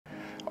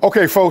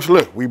Okay, folks,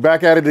 look, we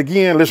back at it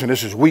again. Listen,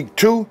 this is week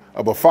 2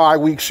 of a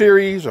 5-week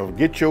series of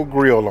Get Your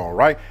Grill On,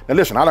 right? Now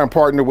listen, I done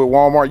partnered with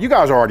Walmart. You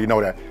guys already know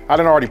that. I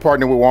done already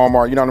partnered with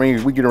Walmart. You know what I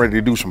mean? We getting ready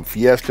to do some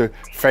Fiesta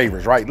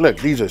favorites, right? Look,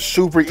 these are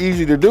super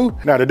easy to do.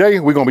 Now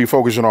today, we're gonna be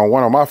focusing on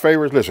one of my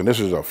favorites. Listen,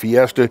 this is a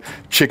Fiesta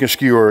chicken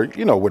skewer,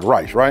 you know, with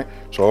rice, right?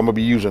 So I'm gonna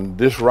be using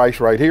this rice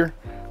right here.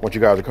 I want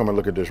you guys to come and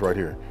look at this right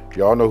here.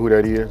 Y'all know who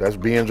that is. That's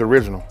Ben's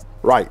Original.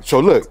 Right, so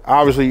look,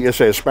 obviously it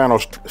says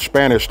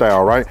Spanish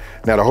style, right?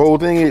 Now the whole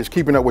thing is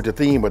keeping up with the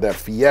theme of that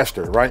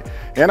Fiesta, right?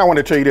 And I want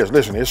to tell you this,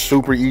 listen, it's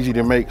super easy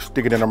to make.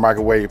 Stick it in the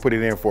microwave, put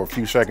it in for a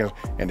few seconds,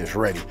 and it's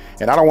ready.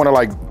 And I don't want to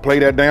like play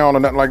that down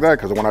or nothing like that,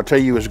 because when I tell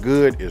you it's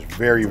good, it's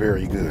very,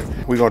 very good.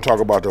 We're gonna talk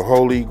about the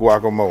holy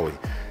guacamole.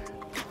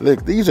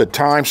 Look, these are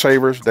time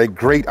savers. They're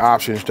great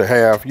options to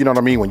have, you know what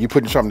I mean? When you're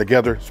putting something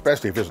together,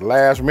 especially if it's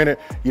last minute,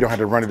 you don't have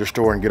to run to the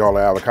store and get all the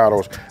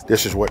avocados.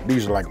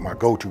 These are like my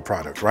go-to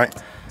products, right?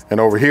 And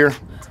over here,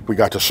 we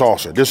got the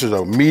salsa. This is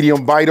a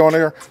medium bite on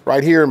there,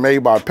 right here, made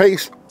by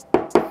Pace.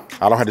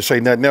 I don't have to say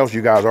nothing else.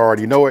 You guys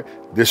already know it.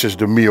 This is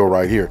the meal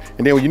right here.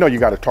 And then you know you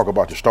got to talk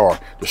about the star.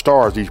 The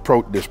star is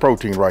this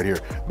protein right here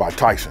by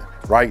Tyson,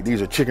 right?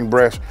 These are chicken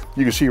breasts.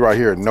 You can see right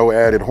here, no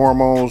added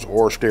hormones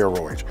or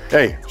steroids.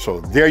 Hey, so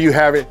there you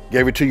have it.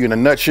 Gave it to you in a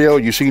nutshell.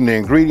 You've seen the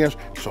ingredients.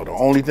 So the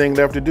only thing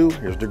left to do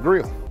is the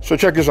grill. So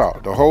check this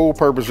out. The whole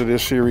purpose of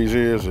this series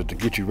is to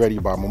get you ready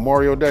by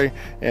Memorial Day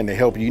and to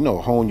help you,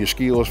 hone your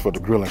skills for the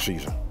grilling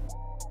season.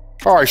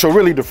 All right, so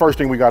really the first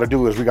thing we gotta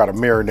do is we gotta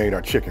marinate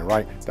our chicken,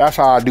 right? That's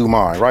how I do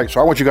mine, right? So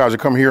I want you guys to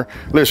come here.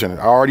 Listen,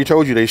 I already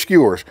told you they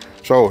skewers.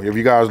 So if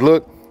you guys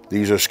look,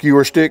 these are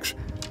skewer sticks.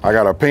 I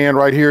got a pan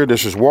right here.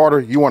 This is water.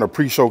 You wanna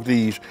pre-soak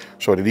these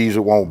so that these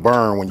won't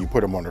burn when you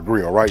put them on the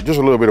grill, right? Just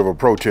a little bit of a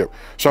pro tip.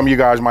 Some of you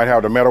guys might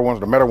have the metal ones.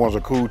 The metal ones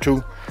are cool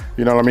too,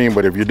 you know what I mean?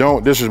 But if you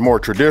don't, this is more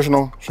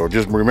traditional. So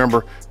just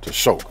remember to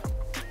soak.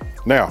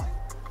 Now,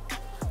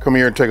 come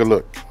here and take a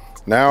look.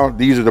 Now,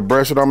 these are the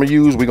breasts that I'm gonna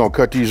use. We're gonna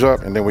cut these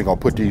up and then we're gonna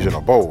put these in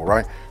a bowl,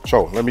 right?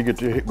 So let me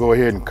go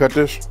ahead and cut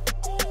this.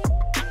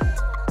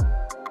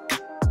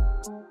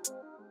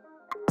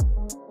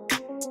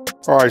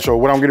 All right, so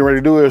what I'm getting ready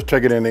to do is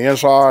take it in the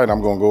inside.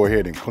 I'm gonna go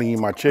ahead and clean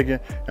my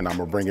chicken and I'm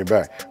gonna bring it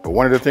back. But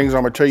one of the things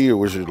I'm gonna tell you,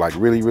 which is like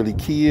really, really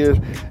key, is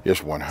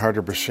it's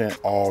 100%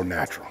 all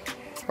natural.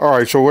 All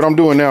right, so what I'm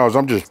doing now is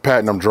I'm just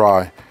patting them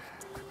dry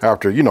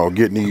after,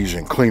 getting these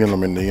and cleaning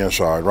them in the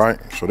inside, right?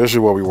 So this is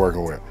what we're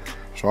working with.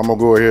 So I'm gonna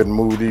go ahead and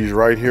move these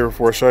right here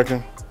for a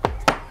second.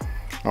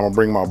 I'm gonna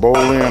bring my bowl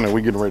in and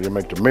we're getting ready to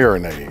make the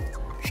marinade.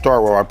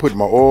 Start where I put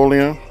my oil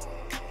in,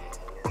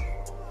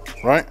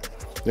 right?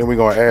 Then we're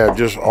gonna add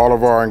just all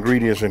of our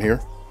ingredients in here,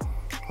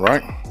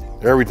 right?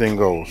 Everything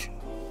goes.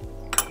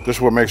 This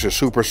is what makes it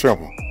super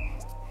simple.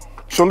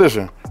 So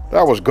listen,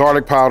 that was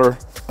garlic powder,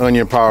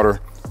 onion powder,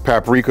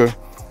 paprika,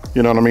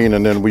 you know what I mean?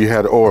 And then we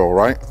had oil,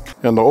 right?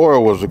 And the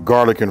oil was the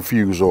garlic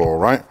infused oil,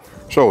 right?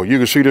 So you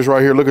can see this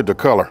right here, look at the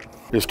color.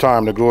 It's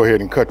time to go ahead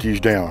and cut these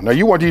down. Now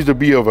you want these to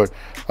be of a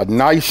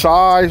nice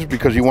size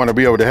because you want to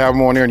be able to have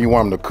them on there and you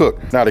want them to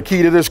cook. Now the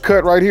key to this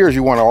cut right here is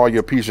you want all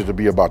your pieces to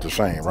be about the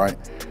same, right?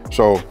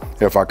 So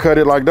if I cut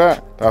it like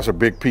that, that's a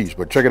big piece.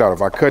 But check it out,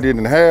 if I cut it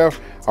in half,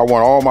 I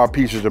want all my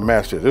pieces to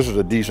match this. This is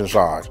a decent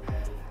size,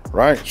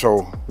 right?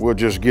 So we'll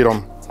just get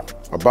them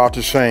about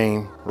the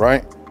same,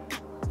 right?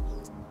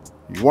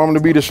 You want them to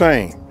be the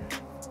same,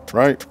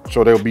 right?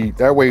 So they'll be,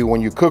 that way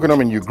when you're cooking them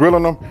and you're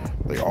grilling them,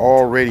 they're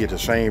all ready at the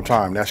same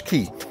time. That's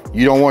key.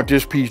 You don't want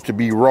this piece to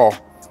be raw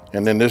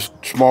and then this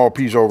small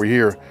piece over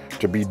here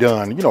to be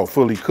done,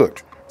 fully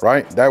cooked,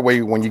 right? That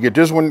way when you get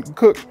this one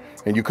cooked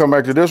and you come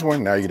back to this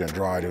one, now you done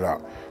dried it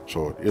out.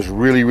 So it's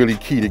really, really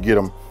key to get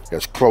them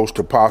as close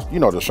to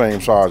possible, the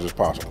same size as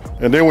possible.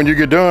 And then when you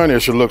get done, it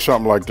should look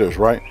something like this,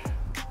 right?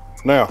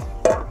 Now,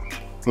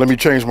 let me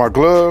change my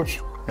gloves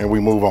and we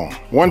move on.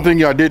 One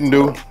thing I didn't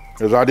do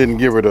is I didn't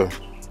give it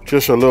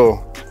just a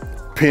little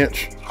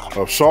pinch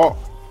of salt,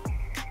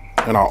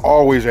 and I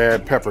always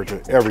add pepper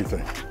to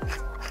everything.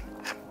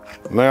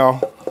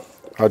 Now,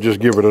 I just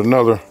give it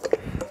another,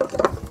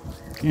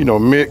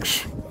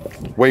 mix,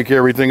 wake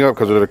everything up,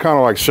 because it'll kind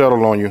of like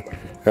settle on you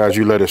as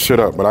you let it sit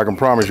up, but I can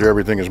promise you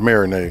everything is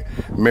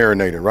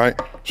marinated, right?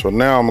 So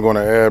now I'm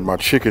gonna add my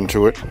chicken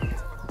to it,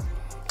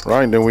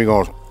 right? And then we're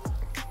gonna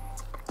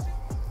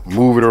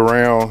move it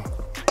around,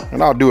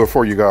 and I'll do it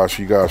for you guys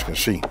so you guys can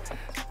see.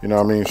 You know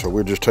what I mean? So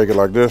we'll just take it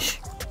like this,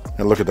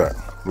 and look at that.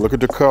 Look at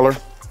the color.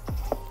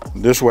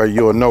 This way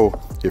you'll know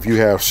if you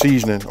have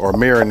seasoning or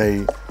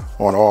marinade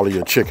on all of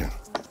your chicken.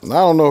 And I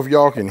don't know if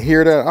y'all can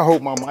hear that. I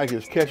hope my mic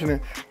is catching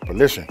it. But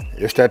listen,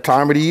 it's that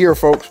time of the year,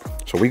 folks.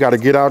 So we got to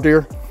get out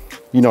there,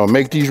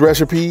 make these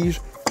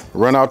recipes,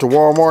 run out to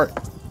Walmart,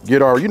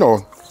 get our,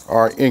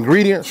 our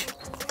ingredients,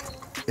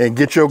 and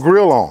get your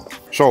grill on.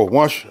 So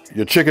once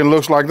your chicken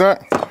looks like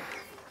that,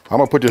 I'm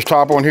gonna put this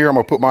top on here. I'm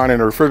gonna put mine in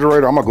the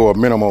refrigerator. I'm gonna go a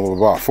minimum of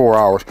about 4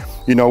 hours.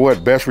 You know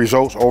what? Best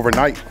results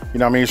overnight. You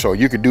know what I mean? So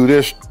you could do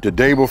this the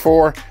day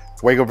before,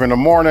 wake up in the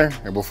morning,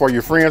 and before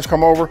your friends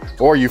come over,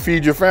 or you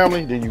feed your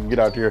family, then you can get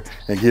out there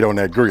and get on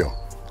that grill.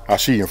 I'll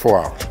see you in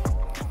 4 hours.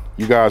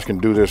 You guys can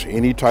do this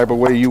any type of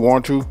way you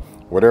want to,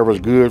 whatever's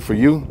good for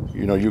you,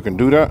 you know, you can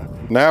do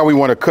that. Now we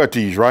want to cut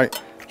these, right?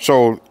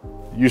 So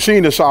you've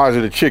seen the size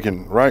of the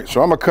chicken, right?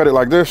 So I'm gonna cut it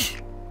like this.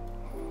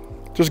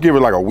 Just give it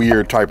like a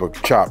weird type of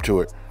chop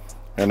to it,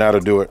 and that'll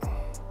do it.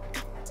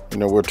 You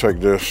know, we'll take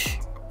this.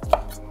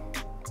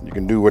 You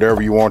can do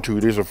whatever you want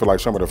to. These are for like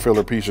some of the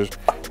filler pieces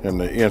and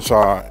the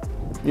inside,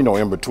 you know,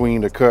 in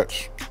between the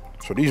cuts.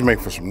 So these make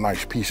for some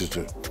nice pieces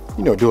to,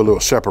 you know, do a little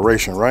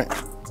separation, right?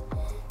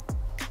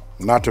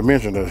 Not to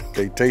mention that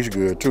they taste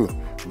good too.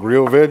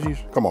 Grilled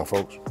veggies, come on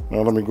folks.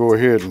 Now let me go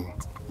ahead and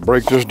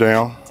break this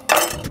down.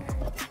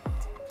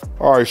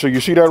 All right, so you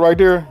see that right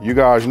there? You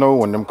guys know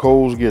when them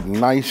coals get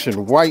nice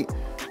and white,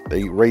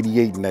 they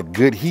radiating that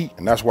good heat,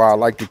 and that's why I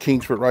like the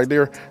Kingsford right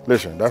there.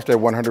 Listen, that's that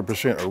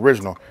 100%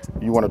 original.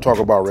 You wanna talk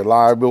about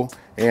reliable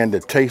and the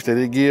taste that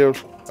it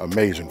gives,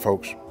 amazing,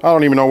 folks. I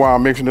don't even know why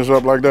I'm mixing this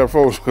up like that,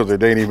 folks, because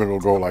it ain't even gonna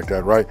go like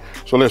that, right?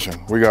 So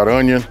listen, we got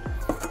onion,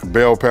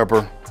 bell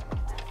pepper,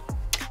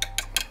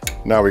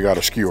 now we got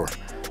a skewer.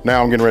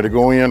 Now I'm getting ready to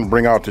go in,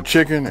 bring out the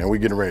chicken, and we're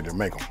getting ready to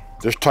make them.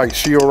 This tight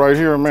seal right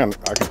here, man,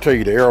 I can tell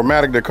you the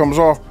aromatic that comes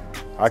off,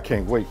 I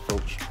can't wait,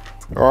 folks.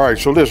 All right,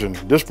 so listen,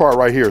 this part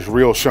right here is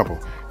real simple.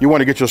 You want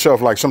to get yourself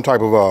like some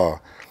type of,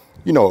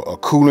 you know, a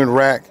cooling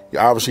rack.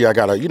 Obviously, I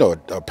got a, you know,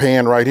 a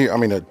pan right here. I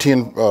mean, a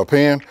tin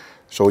pan.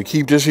 So we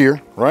keep this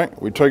here, right?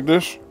 We take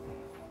this.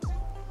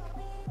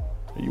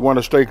 You want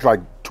to stay like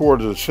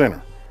towards the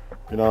center.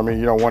 You know what I mean?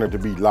 You don't want it to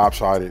be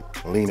lopsided,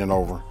 leaning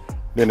over.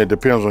 Then it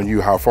depends on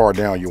you how far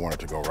down you want it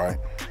to go, right?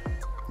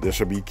 This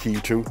will be key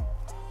too.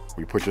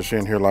 We put this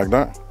in here like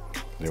that.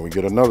 Then we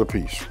get another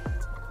piece.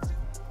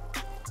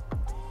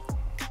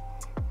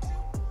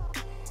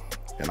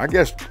 And I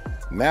guess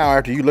now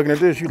after you looking at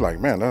this, you're like,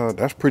 man,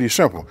 that's pretty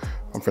simple.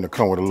 I'm finna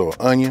come with a little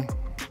onion.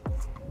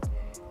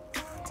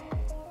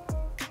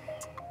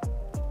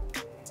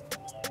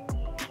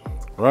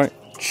 Right,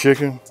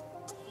 chicken.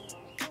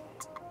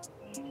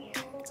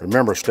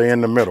 Remember, stay in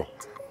the middle.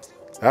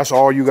 That's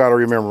all you gotta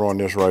remember on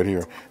this right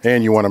here.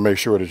 And you wanna make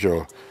sure that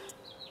your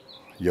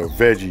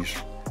veggies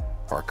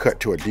are cut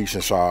to a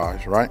decent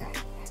size, right?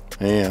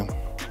 And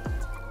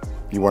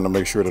you wanna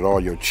make sure that all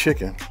your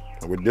chicken,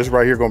 with this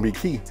right here gonna be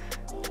key,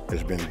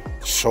 has been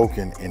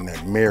soaking in that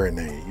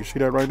marinade. You see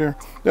that right there?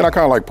 Then I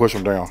kind of like push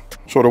them down.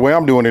 So the way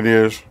I'm doing it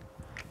is,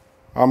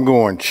 I'm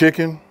going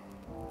chicken.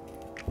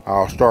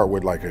 I'll start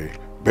with like a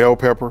bell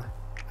pepper,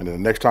 and then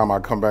the next time I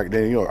come back,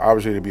 then, you know,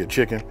 obviously it'll be a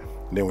chicken,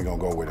 and then we're gonna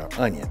go with an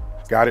onion.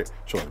 Got it?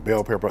 So it's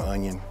bell pepper,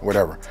 onion,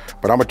 whatever.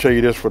 But I'm gonna tell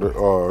you this for the,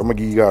 I'm gonna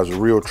give you guys the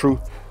real truth.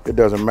 It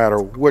doesn't matter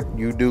what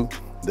you do,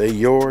 they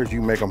yours,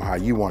 you make them how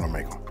you wanna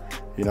make them.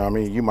 You know what I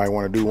mean? You might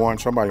wanna do one,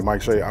 somebody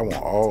might say, I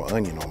want all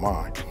onion on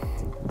mine.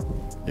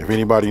 If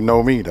anybody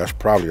know me, that's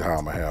probably how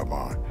I'm gonna have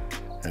mine.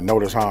 And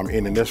notice how I'm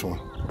ending this one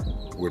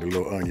with a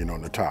little onion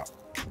on the top.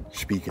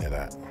 Speaking of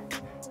that,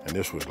 and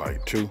this was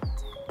like 2,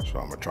 so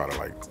I'm gonna try to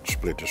like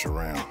split this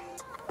around.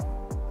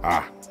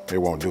 It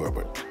won't do it,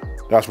 but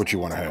that's what you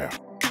wanna have.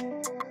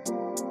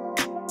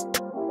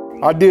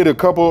 I did a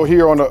couple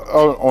here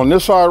on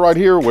this side right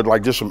here with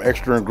like just some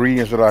extra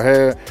ingredients that I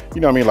had.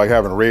 You know what I mean? Like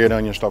having red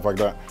onion, stuff like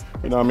that.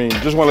 You know what I mean?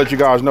 Just wanna let you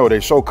guys know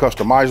they're so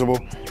customizable.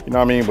 You know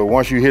what I mean? But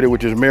once you hit it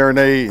with this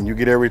marinade and you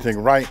get everything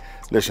right,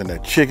 listen,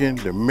 that chicken,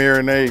 the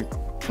marinade,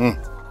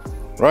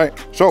 right?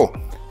 So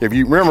if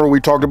you remember, we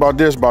talked about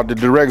this, about the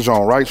direct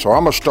zone, right? So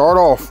I'm gonna start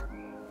off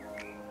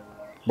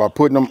by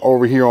putting them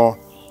over here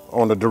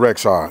on the direct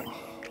side,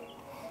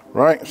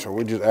 right? So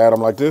we just add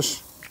them like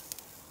this.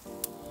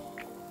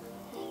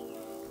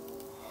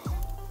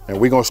 And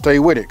we're gonna stay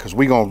with it because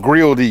we're gonna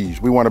grill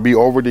these. We wanna be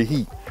over the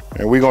heat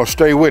and we're gonna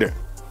stay with it,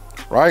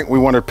 right? We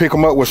wanna pick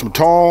them up with some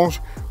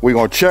tongs. We're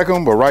gonna check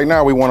them, but right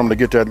now we want them to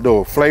get that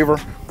little flavor.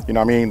 You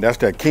know what I mean? That's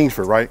that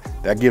Kingsford, right?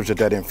 That gives it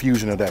that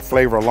infusion of that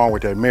flavor along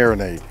with that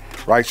marinade,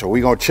 right? So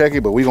we're gonna check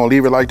it, but we're gonna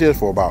leave it like this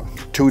for about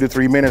 2 to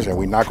 3 minutes and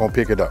we're not gonna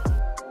pick it up.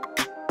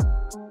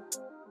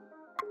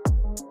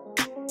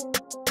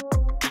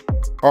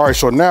 All right,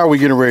 so now we're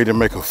getting ready to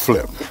make a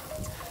flip.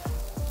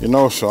 You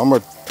know, so I'm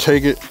gonna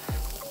take it,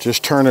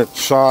 just turn it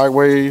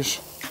sideways,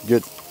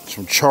 get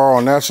some char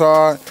on that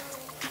side,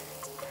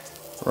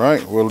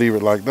 right? We'll leave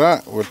it like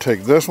that. We'll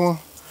take this one,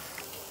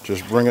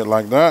 just bring it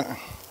like that.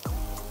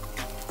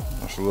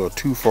 That's a little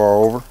too far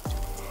over,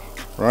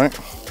 right?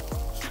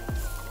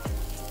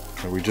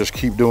 And we just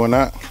keep doing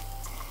that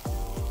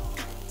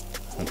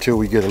until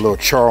we get a little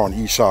char on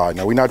each side.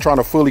 Now we're not trying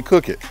to fully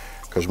cook it,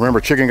 because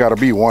remember, chicken gotta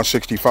be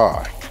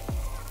 165,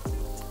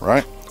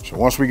 right? So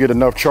once we get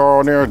enough char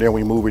on there, then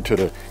we move it to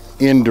the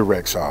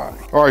indirect side.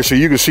 All right, so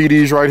you can see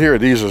these right here.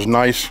 These is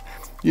nice.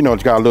 You know,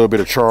 it's got a little bit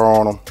of char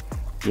on them.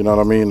 You know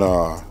what I mean?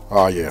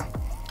 Oh yeah,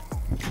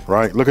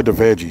 right? Look at the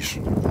veggies.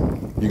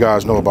 You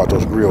guys know about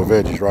those grilled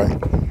veggies, right?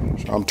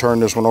 So I'm turning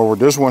this one over.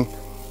 This one,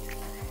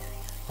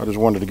 I just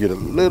wanted to get a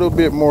little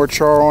bit more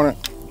char on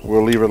it.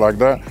 We'll leave it like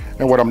that.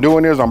 And what I'm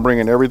doing is I'm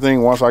bringing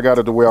everything, once I got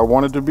it the way I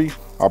want it to be,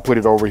 I'll put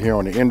it over here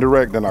on the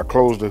indirect, then I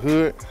close the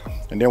hood.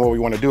 And then what we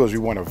want to do is we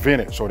want to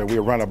vent it so that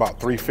we'll run about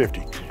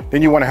 350.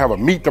 Then you want to have a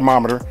meat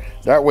thermometer.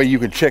 That way you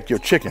can check your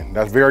chicken.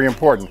 That's very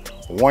important.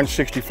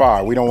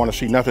 165. We don't want to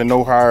see nothing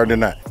no higher than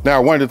that.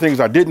 Now, one of the things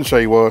I didn't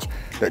say was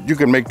that you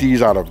can make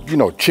these out of, you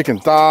know, chicken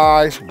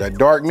thighs, that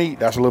dark meat.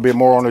 That's a little bit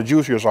more on the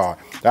juicier side.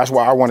 That's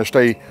why I want to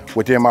stay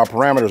within my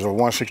parameters of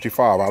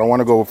 165. I don't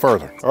want to go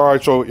further. All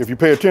right, so if you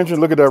pay attention,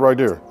 look at that right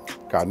there.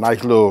 Got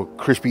nice little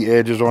crispy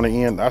edges on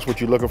the end. That's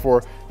what you're looking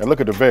for. And look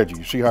at the veggie.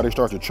 You see how they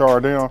start to char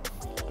down?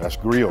 That's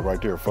grilled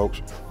right there,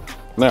 folks.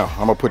 Now,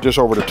 I'm gonna put this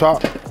over the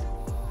top,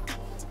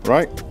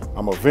 right?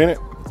 I'm gonna vent it.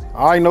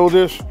 I know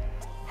this,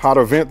 how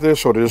to vent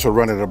this so that this will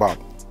run at about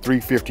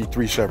 350,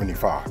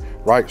 375,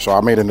 right? So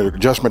I made an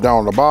adjustment down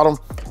on the bottom,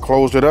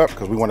 closed it up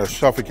because we want to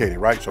suffocate it,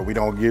 right? So we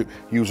don't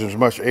use as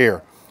much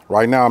air.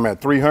 Right now I'm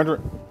at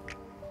 300,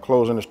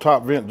 closing this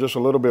top vent just a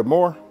little bit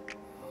more.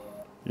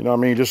 You know what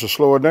I mean? Just to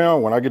slow it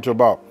down. When I get to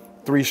about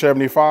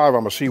 375,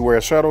 I'm gonna see where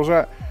it settles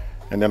at.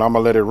 And then I'm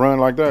gonna let it run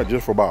like that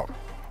just for about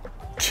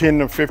 10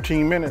 to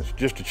 15 minutes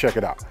just to check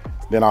it out.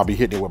 Then I'll be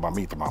hitting it with my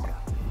meat thermometer.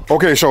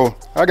 Okay, so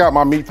I got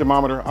my meat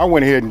thermometer. I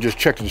went ahead and just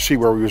checked to see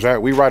where we was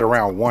at. We right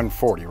around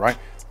 140, right?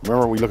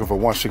 Remember, we looking for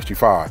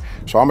 165.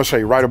 So I'm gonna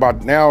say right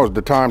about now is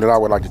the time that I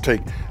would like to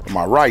take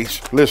my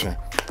rice. Listen,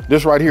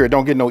 this right here, it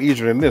don't get no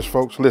easier than this,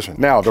 folks. Listen,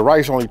 now the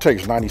rice only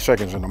takes 90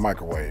 seconds in the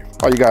microwave.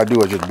 All you gotta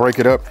do is just break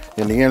it up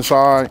in the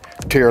inside,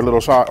 tear a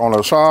little side on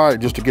the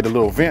side just to get a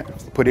little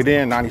vent, put it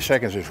in, 90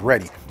 seconds, it's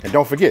ready. And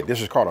don't forget,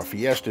 this is called a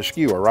Fiesta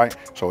skewer, right?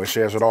 So it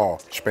says it all.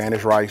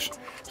 Spanish rice,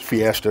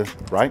 Fiesta,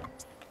 right?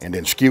 And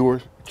then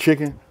skewers,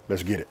 chicken,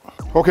 let's get it.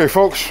 Okay,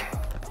 folks,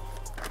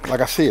 like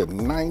I said,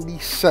 90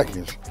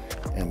 seconds,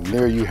 and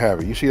there you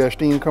have it. You see that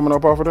steam coming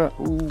up off of that?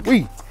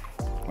 Ooh-wee.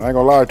 I ain't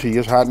gonna lie to you,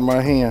 it's hot in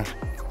my hand.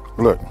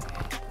 Look,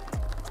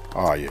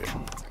 oh yeah,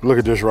 look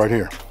at this right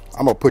here.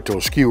 I'm gonna put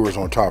those skewers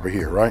on top of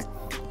here, right?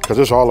 Because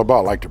it's all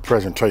about like the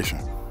presentation.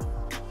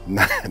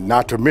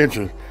 Not to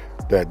mention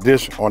that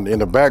this in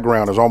the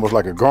background is almost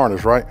like a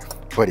garnish, right?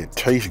 But it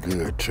tastes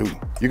good too.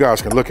 You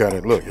guys can look at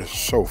it, look, it's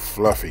so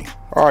fluffy.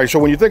 All right, so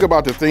when you think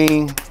about the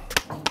theme,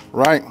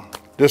 right?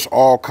 This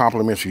all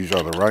complements each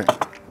other, right?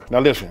 Now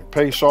listen,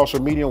 paste sauce or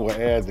medium will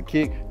add the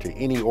kick to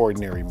any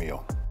ordinary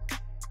meal.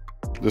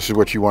 This is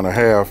what you wanna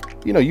have.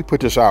 You know, you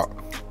put this out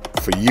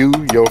for you,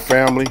 your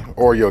family,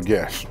 or your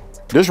guests.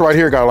 This right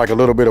here got like a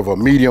little bit of a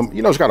medium,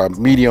 you know, it's got a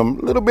medium,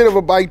 little bit of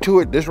a bite to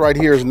it. This right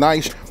here is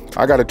nice.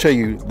 I gotta tell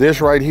you, this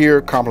right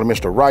here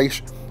complements the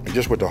rice, and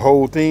just with the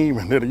whole theme,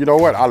 and you know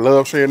what? I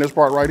love saying this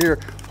part right here,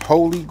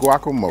 holy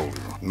guacamole.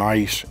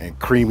 Nice and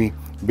creamy.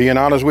 Being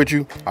honest with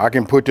you, I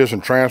can put this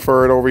and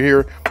transfer it over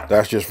here.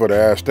 That's just for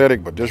the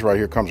aesthetic, but this right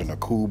here comes in a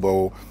cool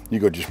bowl.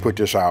 You could just put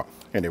this out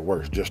and it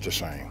works just the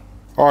same.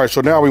 All right,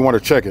 so now we want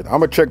to check it.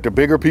 I'm gonna check the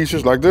bigger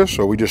pieces like this.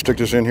 So we just stick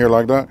this in here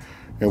like that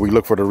and we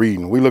look for the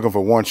reading. We're looking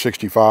for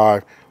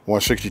 165,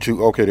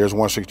 162. Okay, there's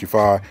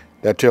 165.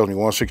 That tells me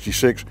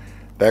 166.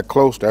 That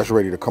close, that's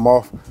ready to come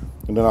off.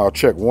 And then I'll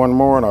check one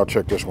more and I'll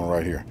check this one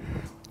right here.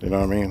 You know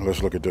what I mean?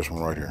 Let's look at this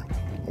one right here.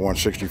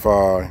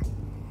 165.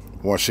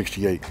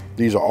 168.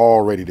 These are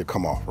all ready to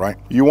come off, right?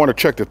 You want to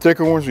check the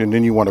thicker ones and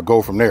then you want to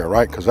go from there,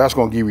 right? Because that's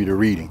going to give you the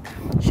reading.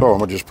 So I'm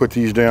going to just put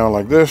these down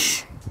like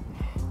this.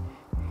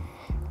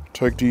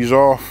 Take these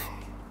off.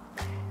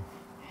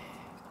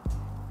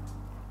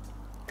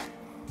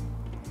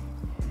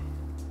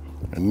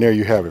 And there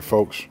you have it,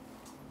 folks.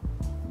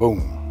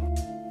 Boom.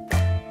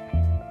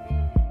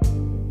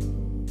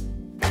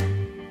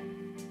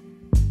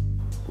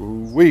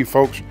 Ooh-wee,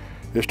 folks.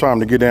 It's time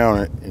to get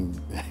down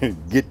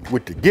and get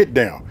with the get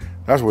down.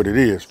 That's what it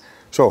is.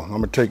 So I'm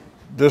gonna take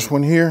this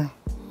one here.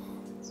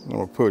 I'm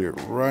gonna put it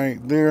right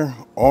there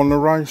on the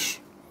rice.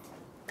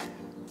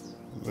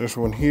 This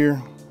one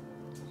here.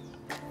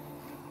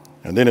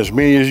 And then as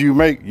many as you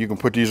make, you can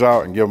put these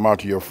out and give them out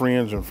to your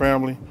friends and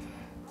family.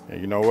 And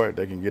you know what?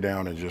 They can get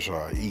down and just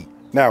eat.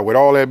 Now, with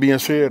all that being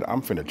said,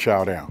 I'm finna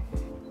chow down.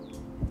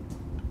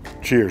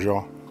 Cheers,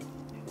 y'all.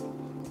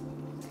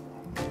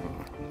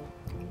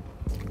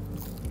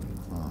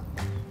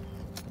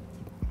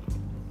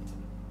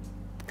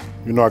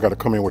 You know I gotta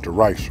come in with the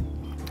rice.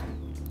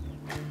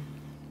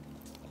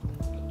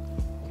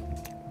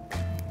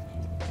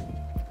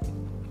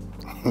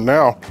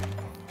 Now,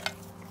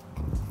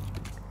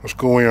 let's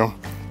go in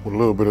with a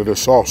little bit of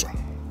this salsa.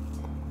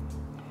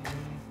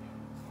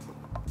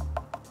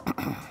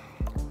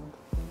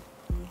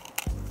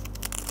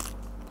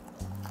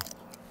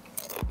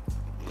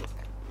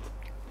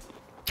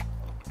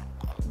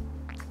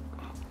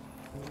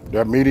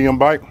 That medium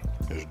bite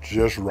is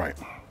just right.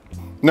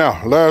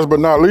 Now, last but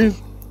not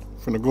least,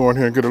 I'm finna go in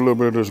here and get a little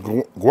bit of this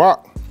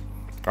guac.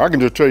 I can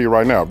just tell you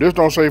right now, if this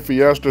don't say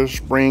Fiesta,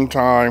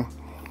 springtime,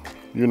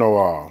 you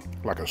know,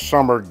 like a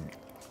summer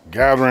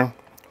gathering,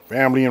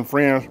 family and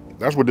friends,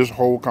 that's what this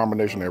whole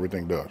combination of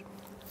everything does.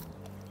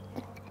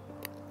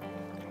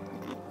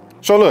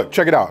 So look,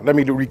 check it out. Let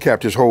me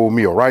recap this whole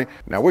meal, right?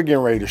 Now we're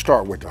getting ready to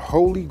start with the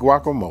holy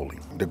guacamole.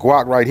 The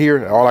guac right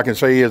here, all I can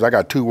say is I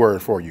got two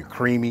words for you,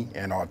 creamy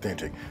and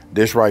authentic.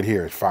 This right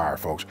here is fire,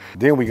 folks.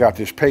 Then we got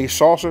this paste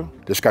salsa.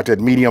 This got that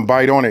medium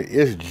bite on it.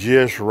 It's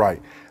just right.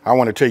 I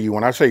want to tell you,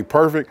 when I say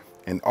perfect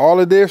And all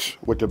of this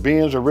with the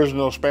Ben's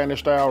original Spanish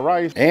style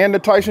rice and the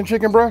Tyson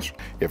chicken breast.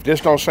 If this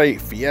don't say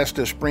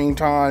Fiesta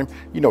springtime,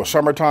 you know,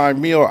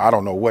 summertime meal, I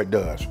don't know what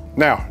does.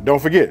 Now,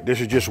 don't forget,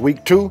 this is just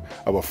week 2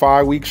 of a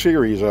 5-week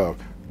series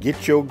of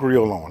Get Your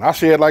Grill On. I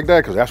say it like that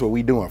because that's what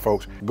we doing,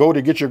 folks. Go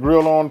to Get Your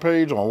Grill On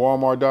page on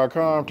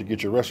Walmart.com to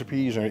get your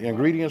recipes and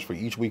ingredients for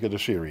each week of the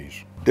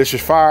series. This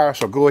is fire,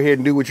 so go ahead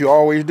and do what you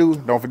always do.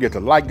 Don't forget to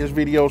like this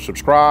video,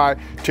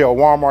 subscribe, tell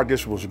Walmart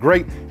this was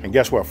great, and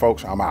guess what,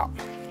 folks? I'm out.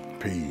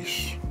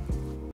 Peace.